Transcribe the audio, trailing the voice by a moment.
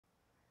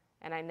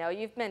And I know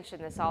you've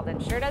mentioned this,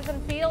 Alden. Sure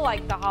doesn't feel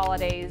like the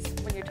holidays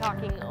when you're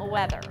talking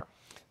weather.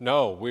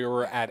 No, we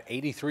were at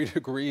 83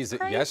 degrees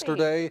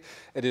yesterday.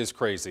 It is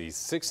crazy.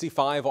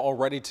 65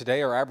 already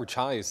today. Our average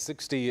high is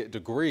 60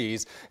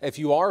 degrees. If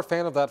you are a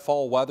fan of that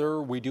fall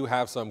weather, we do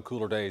have some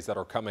cooler days that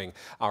are coming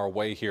our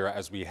way here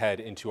as we head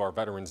into our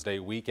Veterans Day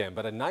weekend.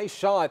 But a nice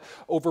shot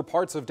over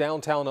parts of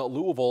downtown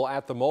Louisville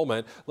at the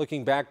moment.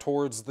 Looking back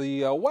towards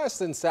the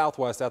west and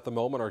southwest at the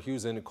moment, our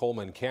Hughes and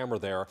Coleman camera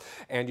there.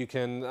 And you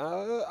can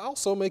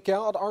also make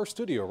out our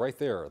studio right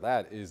there.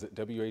 That is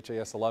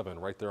WHAS 11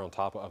 right there on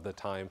top of the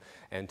time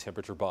and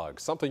temperature bug.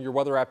 Something your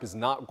weather app is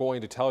not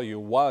going to tell you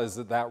was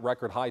that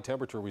record high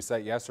temperature we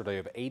set yesterday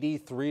of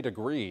 83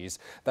 degrees.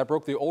 That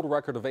broke the old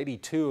record of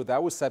 82.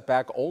 That was set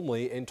back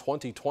only in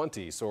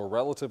 2020, so a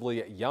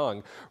relatively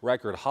young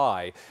record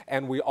high.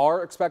 And we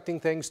are expecting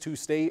things to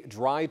stay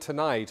dry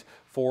tonight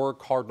for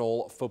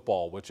Cardinal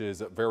football, which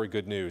is very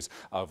good news,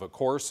 of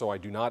course, so I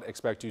do not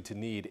expect you to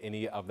need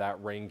any of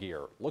that rain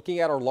gear. Looking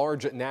at our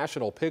large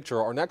national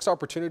picture, our next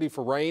opportunity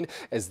for rain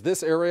is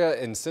this area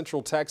in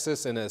central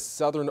Texas and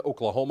southern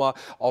Oklahoma,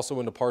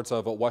 also into parts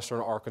of western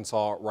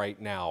Arkansas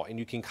right now. And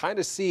you can kind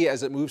of see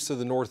as it moves to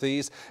the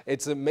northeast,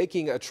 it's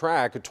making a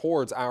track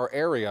towards our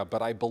area,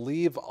 but I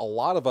believe a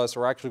lot of us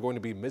are actually going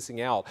to be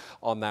missing out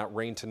on that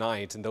rain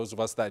tonight. And those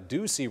of us that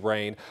do see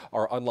rain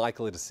are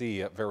unlikely to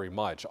see very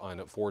much,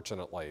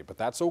 unfortunately. But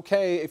that's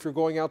okay if you're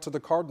going out to the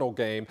Cardinal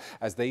game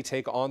as they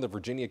take on the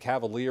Virginia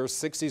Cavaliers.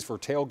 60s for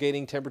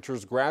tailgating,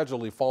 temperatures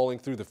gradually falling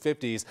through the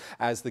 50s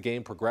as the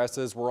game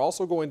progresses. We're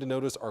also going to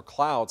notice our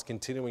clouds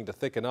continuing to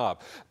thicken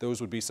up. Those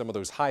would be some of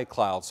those high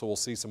clouds, so we'll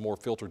see some more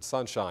filtered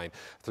sunshine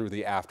through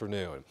the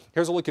afternoon.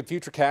 Here's a look at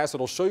Futurecast.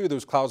 It'll show you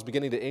those clouds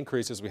beginning to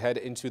increase as we head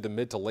into the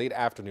mid to late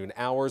afternoon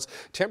hours.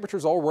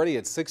 Temperatures already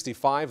at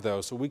 65 though,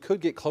 so we could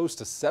get close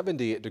to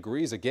 70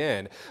 degrees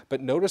again.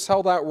 But notice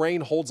how that rain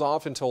holds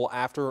off until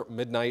after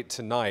midnight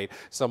tonight.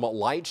 Some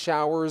light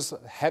showers,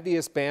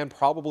 heaviest band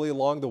probably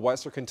along the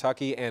western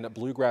Kentucky and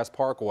Bluegrass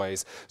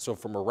Parkways. So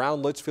from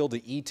around Litchfield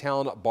to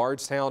E-Town,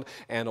 Bardstown,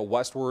 and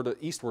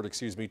eastward,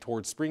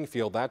 towards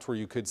Springfield, that's where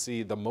you could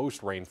see the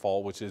most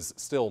rainfall, which is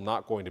still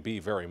not going to be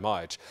very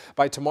much.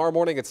 By tomorrow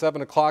morning at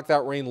 7 o'clock,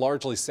 that rain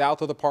largely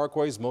south of the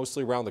parkways,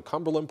 mostly around the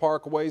Cumberland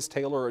Parkways,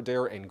 Taylor,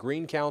 Adair, and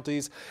Greene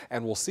counties.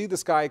 And we'll see the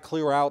sky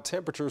clear out.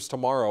 Temperatures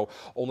tomorrow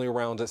only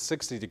around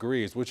 60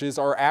 degrees, which is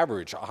our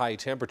average high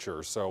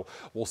temperature. So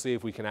we'll see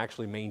if we can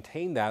actually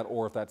maintain that,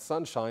 or if that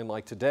sunshine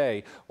like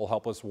today will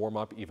help us warm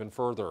up even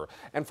further.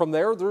 And from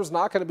there's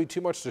not going to be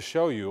too much to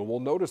show you. We'll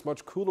notice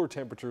much cooler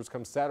temperatures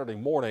come Saturday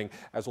morning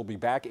as we'll be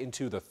back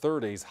into the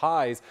 30s,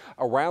 highs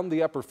around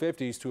the upper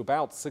 50s to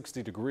about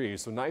 60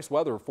 degrees. So nice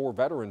weather for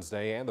Veterans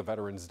Day and the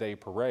Veterans Day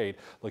parade.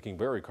 Looking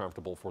very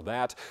comfortable for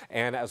that.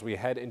 And as we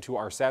head into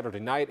our Saturday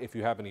night, if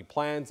you have any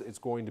plans, it's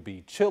going to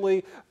be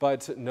chilly,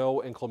 but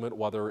no inclement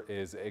weather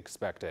is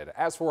expected.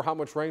 As for how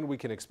much rain we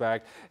can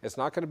expect, it's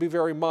not going to be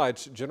very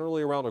much,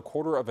 generally around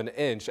 1/4 of an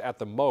inch at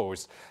the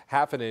most,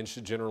 1/2 an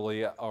inch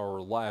generally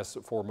or less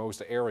for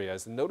most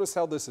areas. And notice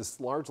how this is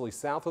largely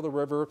south of the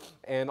river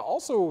and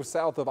also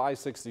south of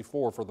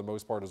I-64 for the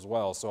most part as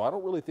well. So I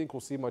don't really think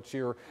we'll see much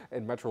here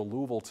in Metro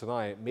Louisville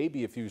tonight,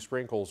 maybe a few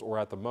sprinkles or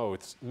at the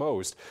most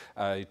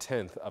a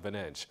 1/10 of an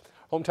inch.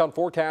 Hometown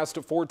forecast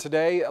for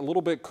today, a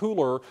little bit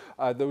cooler.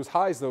 Those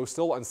highs, though,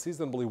 still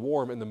unseasonably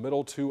warm in the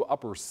middle to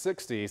upper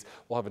 60s.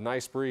 We'll have a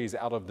nice breeze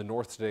out of the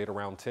north today at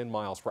around 10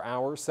 miles per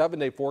hour.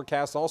 7-day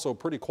forecast also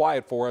pretty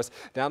quiet for us,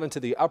 down into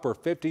the upper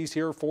 50s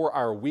here for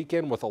our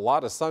weekend with a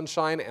lot of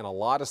sunshine and a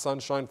lot of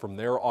sunshine from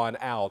there on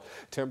out.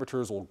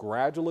 Temperatures will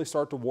gradually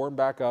start to warm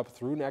back up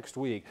through next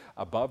week,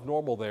 above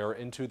normal there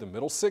into the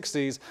middle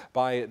 60s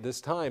by this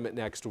time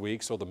next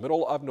week. So the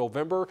middle of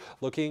November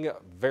looking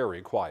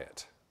very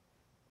quiet.